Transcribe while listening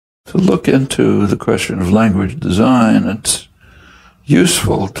To look into the question of language design, it's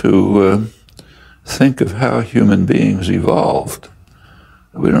useful to think of how human beings evolved.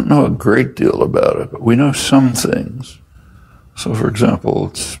 We don't know a great deal about it, but we know some things. So, for example,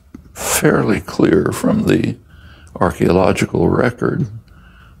 it's fairly clear from the archaeological record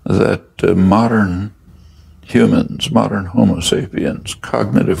that modern humans, modern Homo sapiens,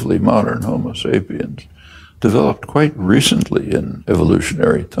 cognitively modern Homo sapiens, developed quite recently in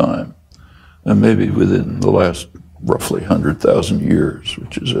evolutionary time, and maybe within the last roughly 100,000 years,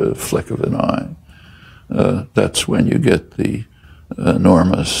 which is a flick of an eye. That's when you get the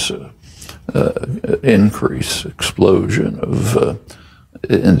enormous increase, explosion of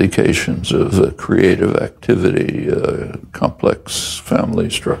indications of creative activity, complex family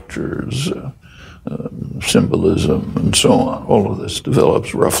structures, symbolism, and so on. All of this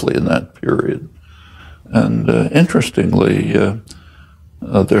develops roughly in that period. And interestingly,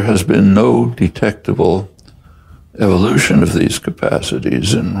 there has been no detectable evolution of these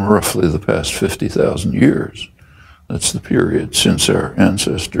capacities in roughly the past 50,000 years. That's the period since our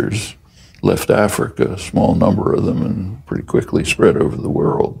ancestors left Africa, a small number of them, and pretty quickly spread over the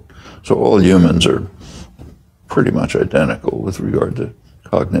world. So all humans are pretty much identical with regard to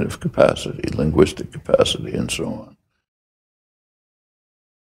cognitive capacity, linguistic capacity, and so on.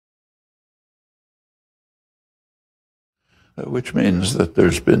 Which means that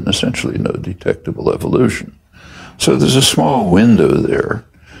there's been essentially no detectable evolution. So there's a small window there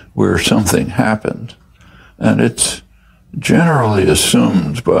where something happened, and it's generally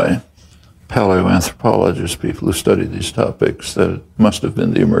assumed by paleoanthropologists, people who study these topics, that it must have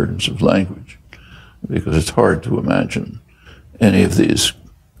been the emergence of language, because it's hard to imagine any of these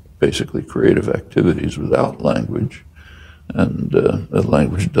basically creative activities without language, and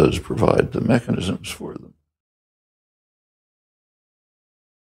language does provide the mechanisms for them.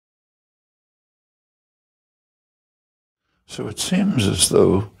 So it seems as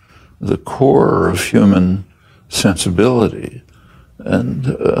though the core of human sensibility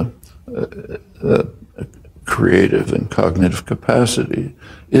and creative and cognitive capacity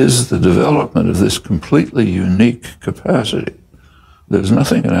is the development of this completely unique capacity. There's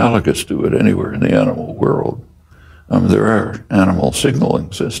nothing analogous to it anywhere in the animal world. There are animal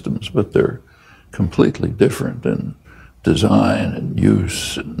signaling systems, but they're completely different in design and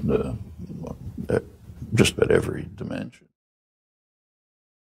use and just about every dimension.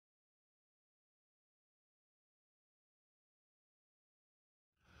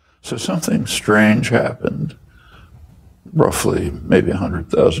 So something strange happened roughly maybe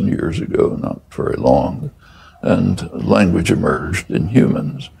 100,000 years ago, not very long, and language emerged in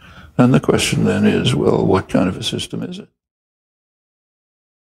humans. And the question then is, well, what kind of a system is it?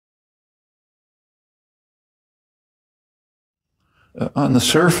 On the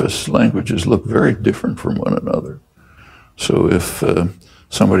surface, languages look very different from one another. So if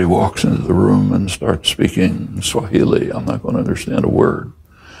somebody walks into the room and starts speaking Swahili, I'm not going to understand a word,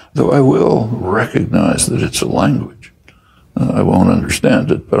 though I will recognize that it's a language. I won't understand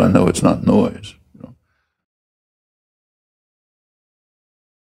it, but I know it's not noise.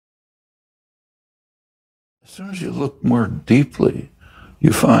 As soon as you look more deeply,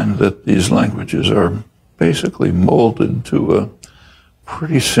 you find that these languages are basically molded to a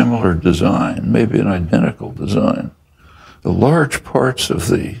pretty similar design, maybe an identical design. The large parts of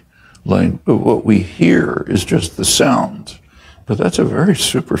the language, what we hear is just the sounds, but that's a very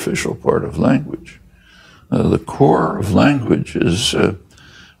superficial part of language. The core of language is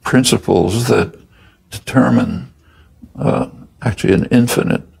principles that determine actually an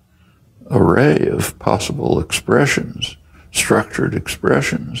infinite array of possible expressions, structured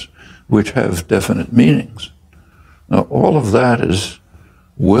expressions, which have definite meanings. Now, all of that is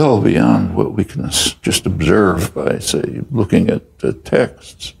well beyond what we can just observe by, say, looking at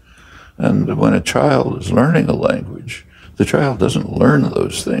texts. And when a child is learning a language, the child doesn't learn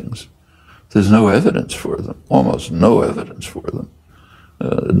those things. There's no evidence for them, almost no evidence for them.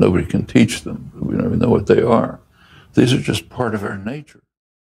 Nobody can teach them. We don't even know what they are. These are just part of our nature.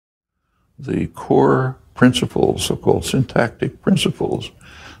 The core principles, so-called syntactic principles,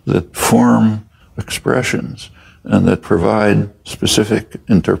 that form expressions and that provide specific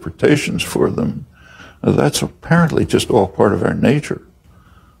interpretations for them, that's apparently just all part of our nature.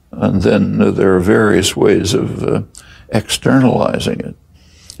 And then there are various ways of externalizing it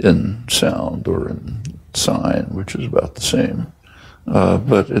in sound or in sign, which is about the same.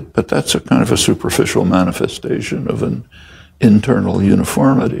 But that's a kind of a superficial manifestation of an internal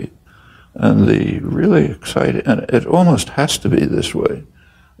uniformity. And the really exciting, and it almost has to be this way,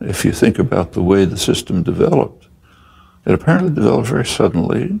 if you think about the way the system developed. It apparently developed very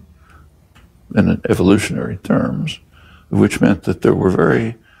suddenly, in evolutionary terms, which meant that there were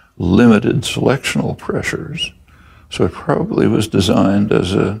very limited selectional pressures. So it probably was designed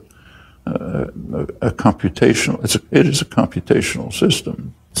as a computational, it is a computational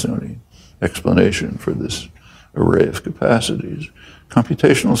system. It's the only explanation for this array of capacities.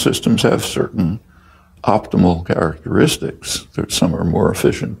 Computational systems have certain optimal characteristics. Some are more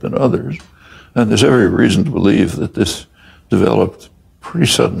efficient than others. And there's every reason to believe that this developed pretty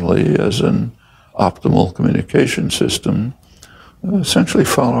suddenly as an optimal communication system, essentially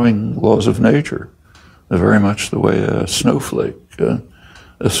following laws of nature, very much the way a snowflake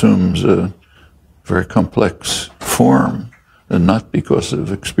assumes a very complex form, and not because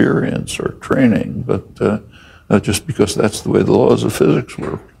of experience or training, but just because that's the way the laws of physics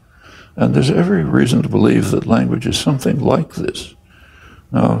work. And there's every reason to believe that language is something like this.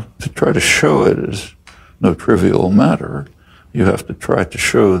 Now, to try to show it is no trivial matter. You have to try to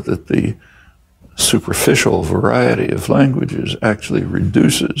show that the superficial variety of languages actually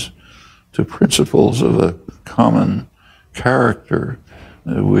reduces to principles of a common character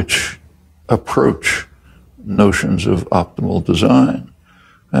which approach notions of optimal design.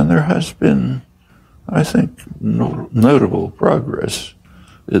 And there has been, I think, notable progress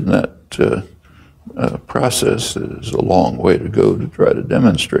in that process. There's a long way to go to try to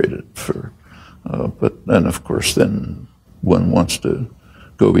demonstrate it. But then, of course, then one wants to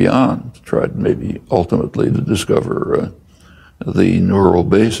go beyond to try maybe ultimately to discover the neural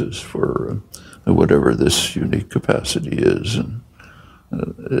basis for whatever this unique capacity is. And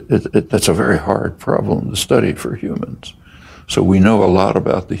that's a very hard problem to study for humans. So we know a lot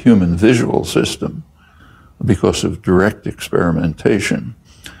about the human visual system because of direct experimentation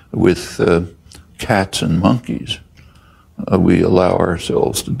with cats and monkeys. We allow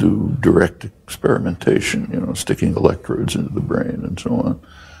ourselves to do direct experimentation, sticking electrodes into the brain and so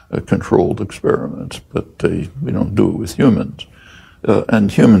on, controlled experiments, but we don't do it with humans.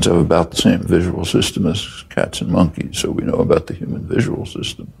 And humans have about the same visual system as cats and monkeys, so we know about the human visual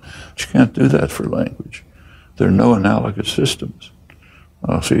system. But you can't do that for language. There are no analogous systems.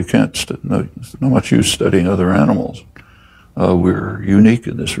 So you can't, there's not much use studying other animals. We're unique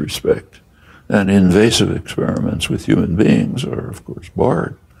in this respect. And invasive experiments with human beings are, of course,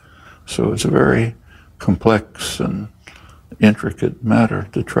 barred. So it's a very complex and intricate matter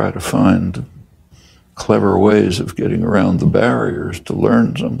to try to find clever ways of getting around the barriers to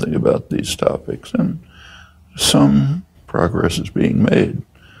learn something about these topics. And some progress is being made.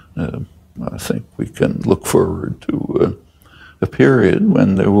 I think we can look forward to a period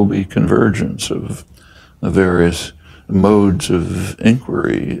when there will be convergence of various modes of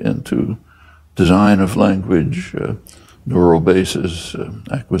inquiry into design of language, neural basis,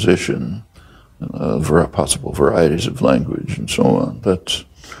 acquisition, possible varieties of language, and so on. That's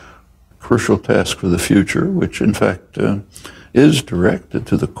a crucial task for the future, which in fact is directed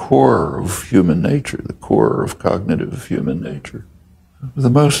to the core of human nature, the core of cognitive human nature. The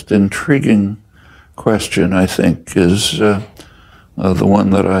most intriguing question, I think, is the one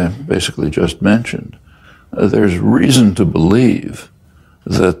that I basically just mentioned. There's reason to believe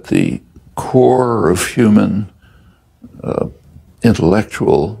that the core of human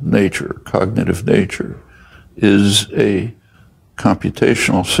intellectual nature, cognitive nature, is a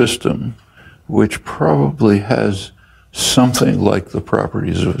computational system which probably has something like the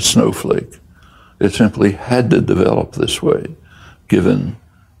properties of a snowflake. It simply had to develop this way, given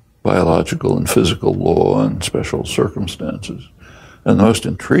biological and physical law and special circumstances. And the most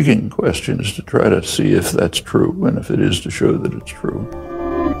intriguing question is to try to see if that's true, and if it is, to show that it's true.